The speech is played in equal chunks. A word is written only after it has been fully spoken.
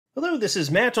Hello, this is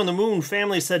Matt on the Moon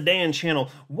Family Sedan channel.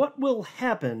 What will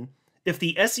happen if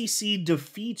the SEC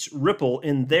defeats Ripple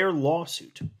in their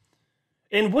lawsuit?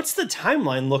 And what's the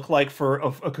timeline look like for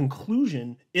a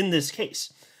conclusion in this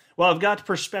case? Well, I've got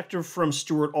perspective from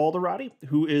Stuart Alderati,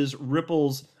 who is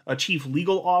Ripple's chief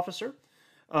legal officer,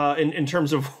 in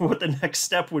terms of what the next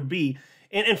step would be.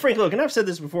 And frankly, look, and I've said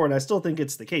this before, and I still think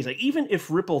it's the case. Like, even if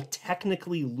Ripple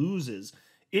technically loses,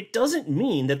 it doesn't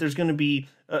mean that there's going to be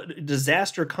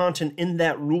disaster content in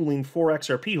that ruling for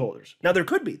XRP holders. Now, there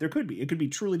could be. It could be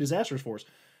truly disastrous for us.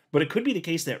 But it could be the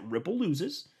case that Ripple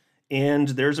loses, and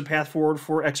there's a path forward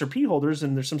for XRP holders,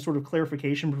 and there's some sort of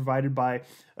clarification provided by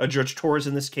Judge Torres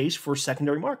in this case for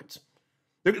secondary markets.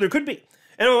 There could be.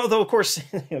 And although, of course,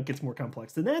 it gets more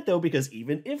complex than that, though, because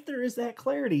even if there is that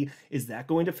clarity, is that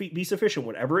going to be sufficient?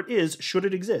 Whatever it is, should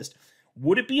it exist,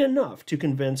 would it be enough to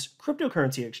convince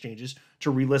cryptocurrency exchanges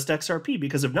to relist XRP?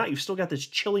 Because if not, you've still got this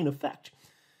chilling effect.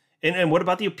 And what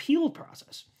about the appeal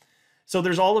process? So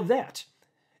there's all of that.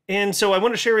 And so I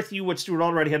want to share with you what Stuart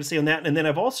already had to say on that. And then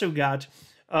I've also got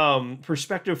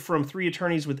perspective from 3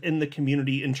 attorneys within the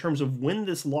community in terms of when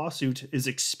this lawsuit is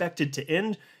expected to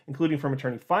end, including from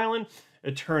Attorney Filan,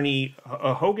 Attorney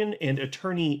Hogan, and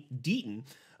Attorney Deaton.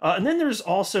 And then there's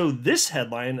also this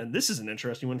headline, and this is an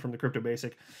interesting one from the Crypto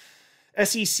Basic.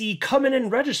 SEC come in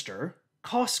and register,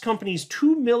 costs companies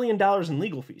 $2 million in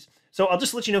legal fees. So I'll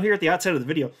just let you know here at the outset of the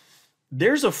video,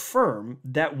 there's a firm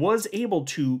that was able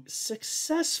to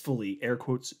successfully, air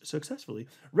quotes, successfully,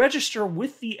 register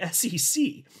with the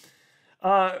SEC.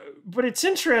 But it's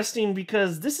interesting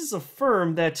because this is a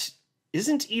firm that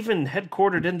isn't even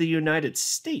headquartered in the United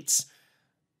States.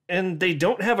 And they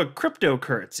don't have a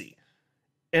cryptocurrency.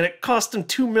 And it cost them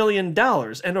 $2 million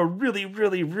and a really,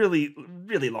 really, really,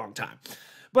 really long time.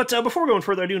 But before going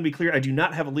further, I do want to be clear, I do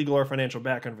not have a legal or financial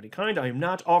background of any kind. I am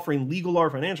not offering legal or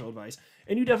financial advice,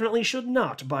 and you definitely should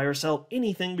not buy or sell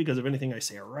anything because of anything I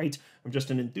say or write. I'm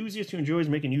just an enthusiast who enjoys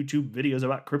making YouTube videos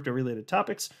about crypto-related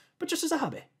topics, but just as a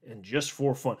hobby and just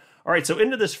for fun. All right, so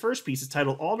into this first piece. It's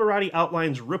titled, Alderati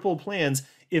outlines Ripple plans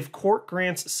if court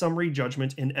grants summary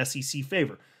judgment in SEC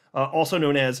favor. Also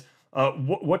known as,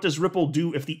 what does Ripple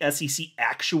do if the SEC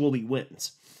actually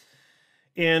wins?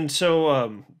 And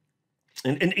so...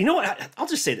 And you know what? I'll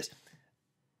just say this.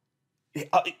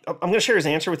 I'm going to share his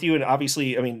answer with you, and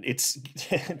obviously, I mean, it's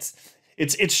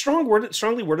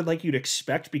strongly worded like you'd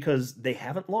expect because they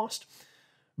haven't lost.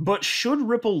 But should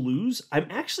Ripple lose, I'm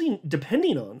actually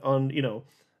depending on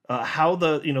how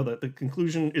the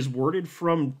conclusion is worded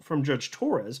from Judge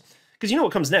Torres, because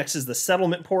what comes next is the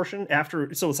settlement portion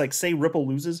after. So it's like, say Ripple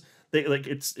loses,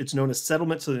 it's known as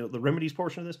settlement. So the remedies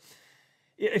portion of this.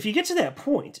 If you get to that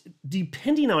point,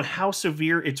 depending on how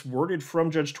severe it's worded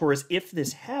from Judge Torres, if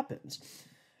this happens,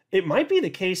 it might be the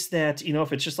case that,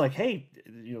 if it's just like, hey,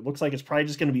 looks like it's probably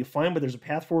just going to be fine, but there's a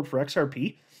path forward for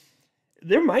XRP,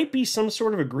 there might be some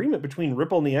sort of agreement between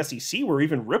Ripple and the SEC where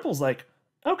even Ripple's like,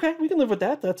 okay, we can live with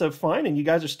that. That's fine. And you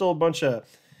guys are still a bunch of,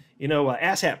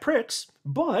 asshat pricks,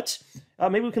 but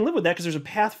maybe we can live with that because there's a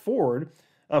path forward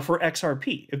for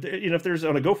XRP. If there's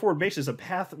on a go forward basis, a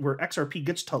path where XRP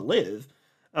gets to live,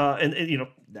 and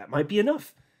that might be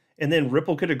enough. And then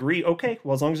Ripple could agree, okay,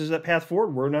 well, as long as there's that path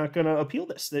forward, we're not going to appeal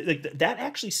this. That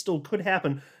actually still could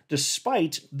happen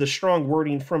despite the strong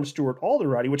wording from Stuart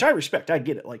Alderati, which I respect. I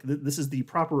get it. Like, this is the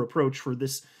proper approach for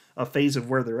this phase of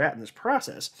where they're at in this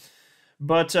process.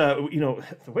 But, the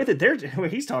way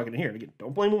he's talking here, and again,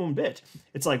 don't blame him one bit.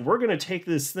 It's like, we're going to take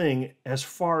this thing as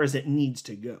far as it needs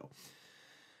to go.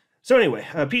 So anyway,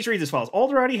 piece reads as follows.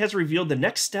 Alderati has revealed the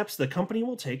next steps the company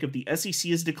will take if the SEC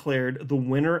is declared the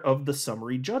winner of the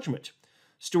summary judgment.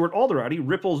 Stuart Alderati,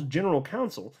 Ripple's general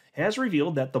counsel, has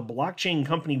revealed that the blockchain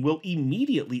company will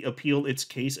immediately appeal its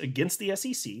case against the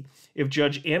SEC if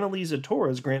Judge Annalisa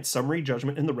Torres grants summary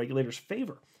judgment in the regulator's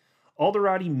favor.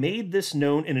 Alderati made this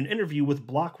known in an interview with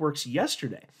Blockworks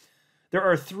yesterday. There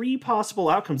are 3 possible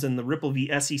outcomes in the Ripple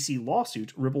v. SEC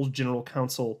lawsuit, Ripple's general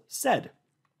counsel said.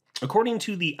 According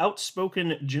to the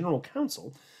outspoken general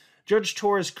counsel, Judge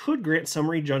Torres could grant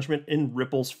summary judgment in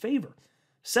Ripple's favor.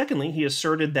 Secondly, he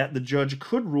asserted that the judge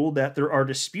could rule that there are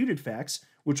disputed facts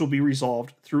which will be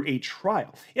resolved through a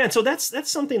trial. Yeah, and so that's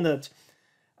something that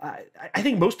I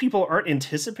think most people aren't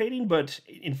anticipating, but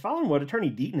in following what Attorney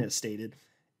Deaton has stated,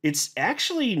 it's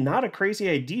actually not a crazy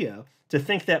idea to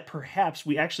think that perhaps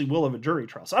we actually will have a jury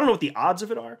trial. So I don't know what the odds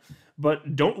of it are,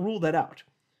 but don't rule that out.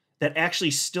 That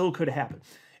actually still could happen.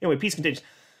 Anyway, piece continues.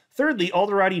 Thirdly,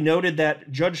 Alderati noted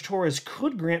that Judge Torres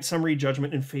could grant summary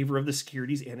judgment in favor of the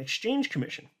Securities and Exchange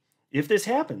Commission. If this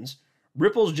happens,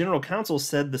 Ripple's general counsel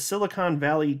said the Silicon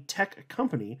Valley tech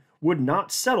company would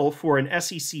not settle for an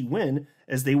SEC win,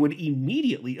 as they would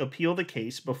immediately appeal the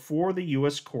case before the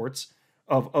U.S. Courts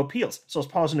of Appeals. So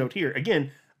let's pause a note here.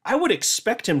 Again, I would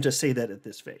expect him to say that at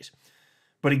this phase.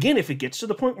 But again, if it gets to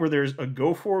the point where there's a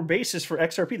go-forward basis for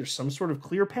XRP, there's some sort of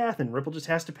clear path and Ripple just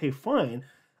has to pay a fine,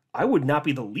 I would not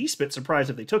be the least bit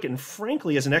surprised if they took it. And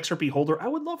frankly, as an XRP holder, I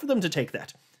would love for them to take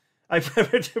that.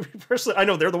 Personally, I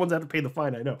know they're the ones that have to pay the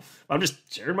fine, I know. I'm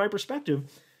just sharing my perspective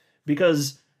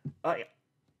because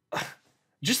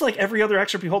just like every other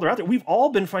XRP holder out there, we've all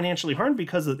been financially harmed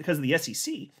because of the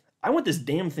SEC. I want this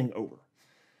damn thing over.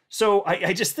 So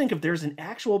I just think if there's an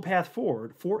actual path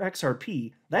forward for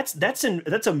XRP, that's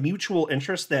a mutual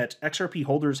interest that XRP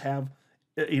holders have,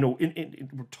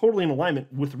 we're totally in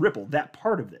alignment with Ripple, that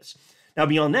part of this. Now,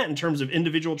 beyond that, in terms of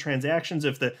individual transactions,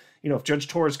 if Judge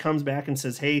Torres comes back and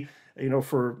says, hey,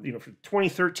 for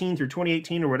 2013 through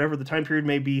 2018 or whatever the time period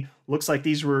may be, looks like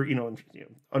these were,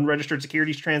 unregistered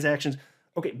securities transactions.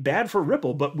 Okay, bad for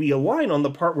Ripple, but we align on the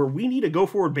part where we need a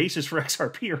go-forward basis for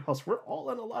XRP or else we're all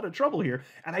in a lot of trouble here.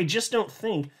 And I just don't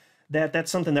think that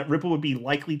that's something that Ripple would be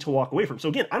likely to walk away from. So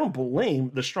again, I don't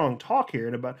blame the strong talk here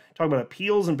and talking about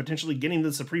appeals and potentially getting to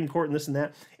the Supreme Court and this and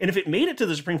that. And if it made it to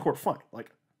the Supreme Court, fine.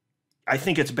 I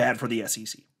think it's bad for the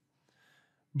SEC.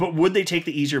 But would they take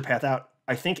the easier path out?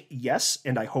 I think yes,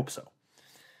 and I hope so.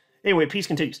 Anyway, piece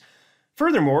continues.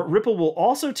 Furthermore, Ripple will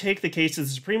also take the case to the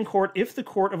Supreme Court if the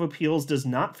Court of Appeals does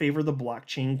not favor the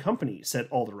blockchain company, said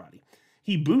Alderati.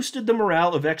 He boosted the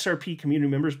morale of XRP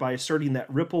community members by asserting that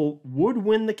Ripple would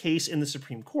win the case in the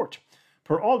Supreme Court.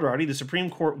 Per Alderati, the Supreme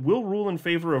Court will rule in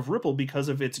favor of Ripple because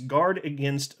of its guard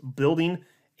against building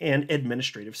an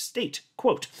administrative state.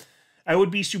 Quote, I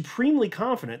would be supremely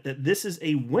confident that this is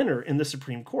a winner in the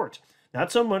Supreme Court. Not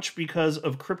so much because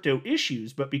of crypto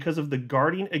issues, but because of the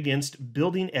guarding against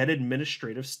building an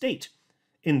administrative state,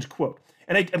 end quote.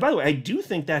 And by the way, I do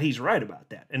think that he's right about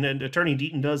that. And then Attorney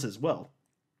Deaton does as well.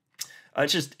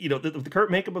 It's just, the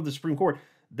current makeup of the Supreme Court,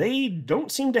 they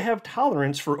don't seem to have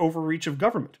tolerance for overreach of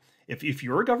government. If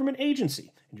you're a government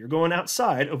agency and you're going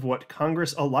outside of what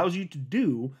Congress allows you to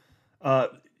do,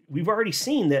 we've already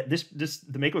seen that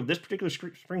the makeup of this particular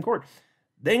Supreme Court,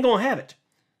 they ain't gonna have it.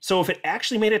 So if it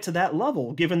actually made it to that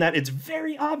level, given that it's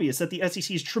very obvious that the SEC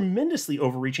is tremendously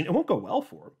overreaching, it won't go well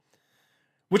for them.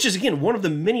 Which is, again, one of the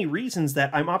many reasons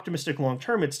that I'm optimistic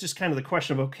long-term. It's just kind of the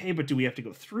question of, okay, but do we have to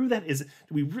go through that?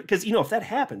 Because, if that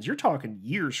happens, you're talking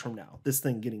years from now, this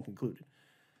thing getting concluded.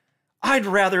 I'd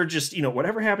rather just,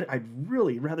 whatever happened, I'd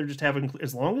really rather just have it,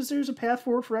 as long as there's a path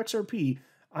forward for XRP,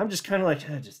 I'm just kind of like,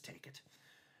 just take it.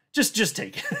 Just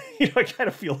take it. I kind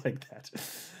of feel like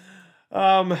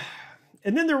that.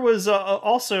 And then there was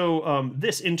also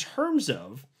this in terms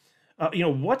of,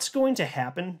 what's going to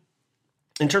happen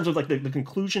in terms of the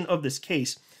conclusion of this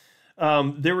case.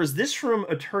 There was this from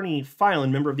Attorney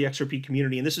Filan, member of the XRP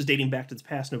community, and this is dating back to this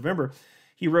past November.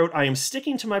 He wrote, I am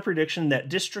sticking to my prediction that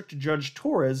District Judge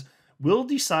Torres will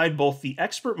decide both the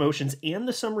expert motions and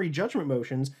the summary judgment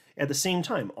motions at the same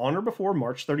time, on or before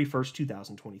March 31st,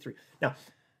 2023. Now,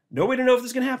 no way to know if this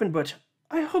is going to happen, but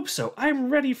I hope so. I'm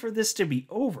ready for this to be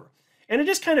over. And it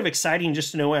is kind of exciting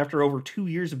just to know after over 2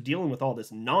 years of dealing with all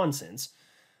this nonsense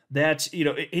that,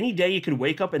 any day you could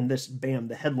wake up and this, bam,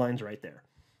 the headline's right there.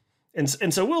 And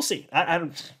so we'll see. I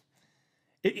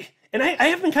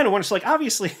have been kind of wondering,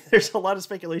 obviously there's a lot of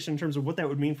speculation in terms of what that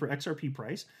would mean for XRP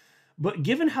price. But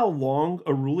given how long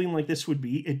a ruling like this would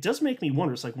be, it does make me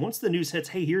wonder. It's once the news hits,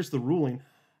 hey, here's the ruling,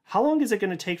 how long is it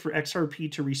going to take for XRP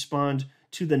to respond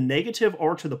to the negative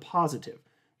or to the positive?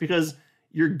 Because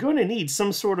you're going to need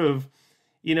some sort of,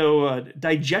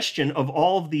 digestion of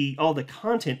all the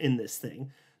content in this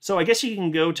thing. So I guess you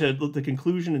can go to the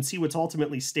conclusion and see what's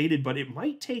ultimately stated, but it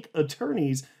might take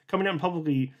attorneys coming out and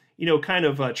publicly,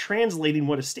 translating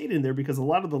what is stated in there, because a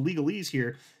lot of the legalese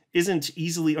here isn't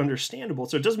easily understandable.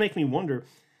 So it does make me wonder,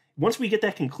 once we get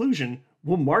that conclusion,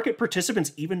 will market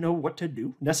participants even know what to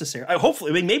do necessarily?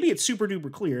 Hopefully, maybe it's super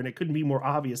duper clear and it couldn't be more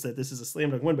obvious that this is a slam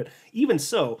dunk win, but even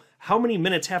so, how many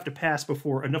minutes have to pass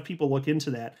before enough people look into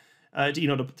that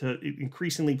to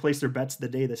increasingly place their bets the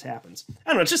day this happens? I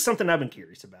don't know, it's just something I've been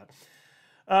curious about.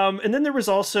 And then there was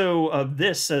also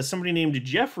somebody named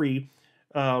Jeffrey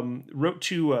wrote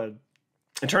to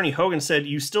Attorney Hogan, said,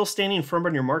 you still standing firm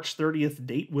on your March 30th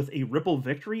date with a Ripple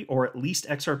victory or at least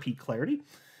XRP clarity?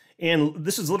 And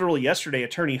this is literally yesterday.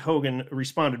 Attorney Hogan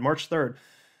responded, March 3rd,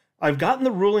 I've gotten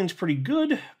the rulings pretty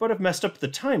good, but I've messed up the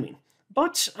timing.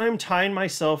 But I'm tying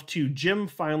myself to Jim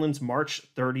Filan's March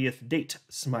 30th date,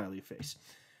 smiley face.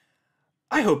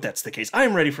 I hope that's the case.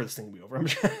 I'm ready for this thing to be over. I'm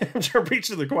trying to preach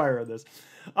to the choir on this.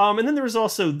 And then there was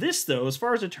also this, though. As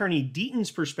far as Attorney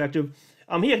Deaton's perspective,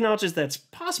 he acknowledges that's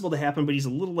possible to happen, but he's a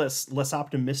little less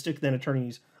optimistic than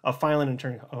attorneys Filan and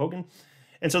Attorney Hogan.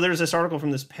 And so there's this article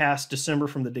from this past December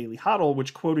from the Daily Huddle,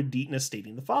 which quoted Deaton as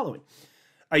stating the following.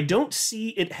 I don't see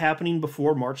it happening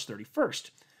before March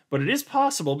 31st, but it is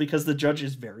possible because the judge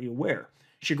is very aware.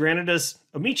 She granted us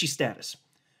amici status.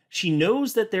 She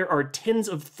knows that there are tens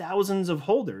of thousands of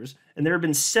holders, and there have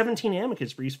been 17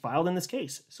 amicus briefs filed in this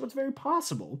case. So it's very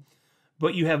possible,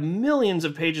 but you have millions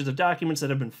of pages of documents that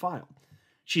have been filed.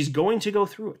 She's going to go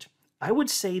through it. I would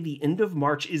say the end of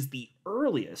March is the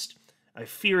earliest. I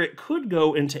fear it could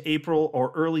go into April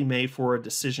or early May for a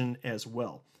decision as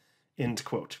well. End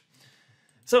quote.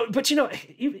 So, but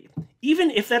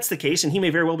even if that's the case, and he may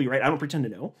very well be right, I don't pretend to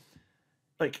know,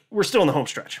 like, we're still in the home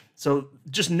stretch. So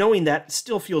just knowing that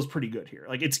still feels pretty good here.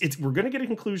 Like, we're going to get a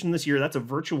conclusion this year. That's a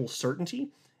virtual certainty.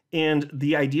 And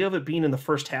the idea of it being in the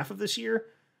first half of this year,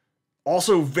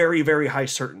 also very, very high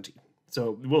certainty.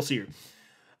 So we'll see here.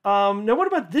 Now, what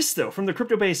about this, though, from the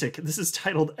Crypto Basic? This is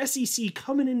titled, SEC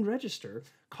Come In and Register,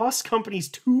 Costs Companies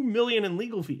 $2 million in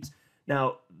Legal Fees.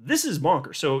 Now, this is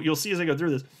bonkers. So you'll see as I go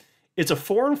through this. It's a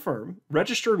foreign firm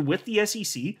registered with the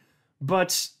SEC,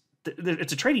 but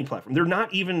it's a trading platform. They're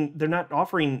not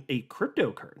offering a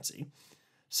cryptocurrency.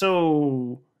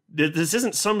 So this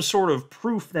isn't some sort of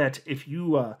proof that if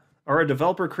you are a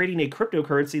developer creating a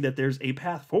cryptocurrency that there's a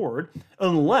path forward,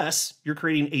 unless you're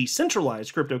creating a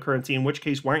centralized cryptocurrency, in which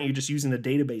case, why aren't you just using a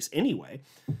database anyway?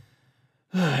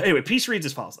 Anyway, piece reads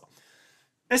as follows,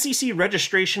 though. SEC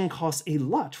registration costs a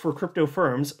lot for crypto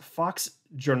firms, Fox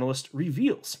journalist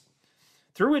reveals.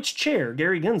 Through its chair,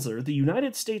 Gary Gensler, the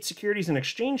United States Securities and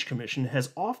Exchange Commission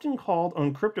has often called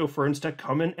on crypto firms to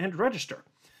come in and register.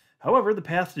 However, the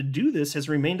path to do this has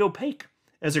remained opaque,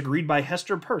 as agreed by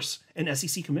Hester Peirce, an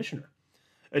SEC commissioner.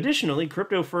 Additionally,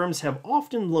 crypto firms have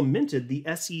often lamented the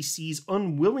SEC's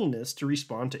unwillingness to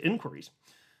respond to inquiries.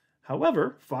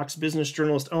 However, Fox Business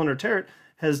journalist Eleanor Terrett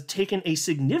has taken a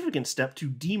significant step to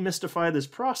demystify this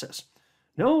process.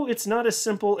 No, it's not as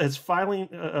simple as filling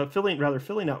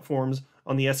out forms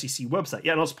on the SEC website.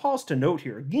 Yeah, and I'll pause to note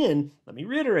here. Again, let me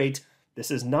reiterate,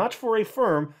 this is not for a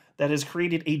firm that has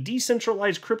created a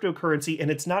decentralized cryptocurrency,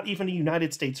 and it's not even a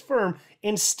United States firm,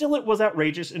 and still it was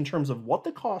outrageous in terms of what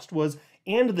the cost was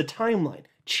and the timeline.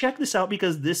 Check this out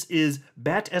because this is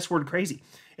bat S-word crazy.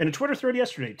 In a Twitter thread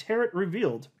yesterday, Terrett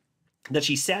revealed that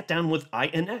she sat down with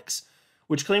INX,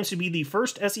 which claims to be the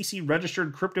first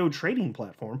SEC-registered crypto trading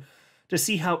platform, to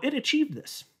see how it achieved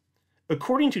this.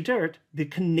 According to Terrett, the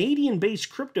Canadian-based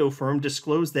crypto firm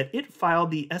disclosed that it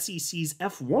filed the SEC's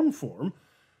F1 form,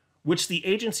 which the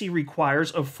agency requires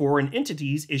of foreign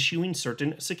entities issuing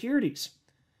certain securities.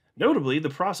 Notably, the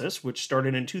process, which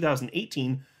started in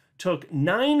 2018, took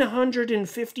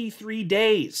 953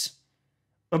 days,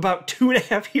 about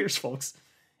 2.5 years, folks,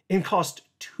 and cost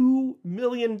 $2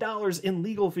 million in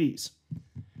legal fees.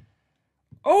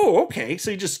 Oh, okay. So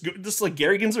you just like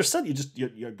Gary Gensler said,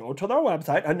 you go to their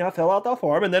website and you fill out the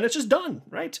form and then it's just done,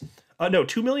 right? No,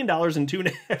 $2 million and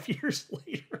 2.5 years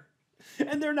later.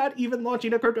 And they're not even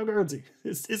launching a cryptocurrency.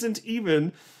 This isn't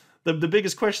even the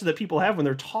biggest question that people have when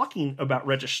they're talking about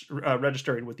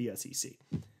registering with the SEC.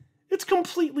 It's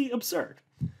completely absurd.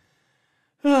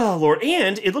 Oh, Lord.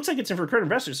 And it looks like it's in for credit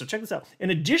investors, so check this out.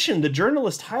 In addition, the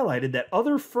journalist highlighted that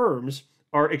other firms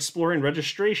are exploring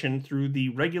registration through the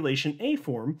Regulation A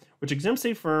form, which exempts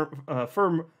a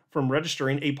firm from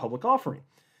registering a public offering.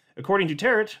 According to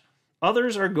Terrett,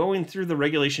 others are going through the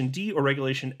Regulation D or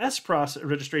Regulation S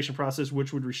registration process,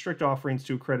 which would restrict offerings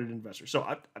to accredited investors. So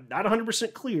I'm not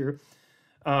 100% clear.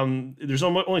 There's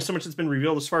only so much that's been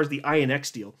revealed as far as the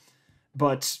INX deal.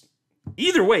 But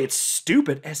either way, it's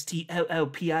stupid.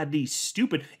 STLLPID,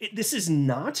 stupid. This is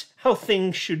not how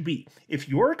things should be. If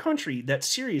you're a country that's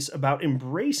serious about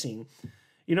embracing,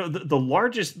 one of the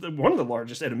largest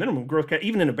at a minimum growth,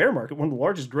 even in a bear market, one of the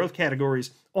largest growth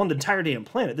categories on the entire damn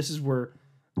planet. This is where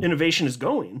innovation is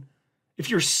going. If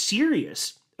you're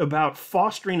serious about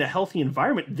fostering a healthy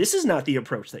environment, this is not the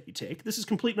approach that you take. This is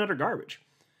complete and utter garbage.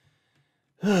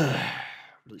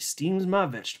 Really steams my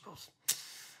vegetables.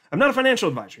 I'm not a financial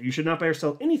advisor. You should not buy or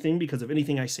sell anything because of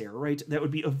anything I say or write. That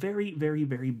would be a very, very,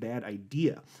 very bad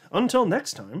idea. Until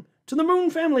next time, to the Moon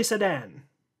Family Sedan.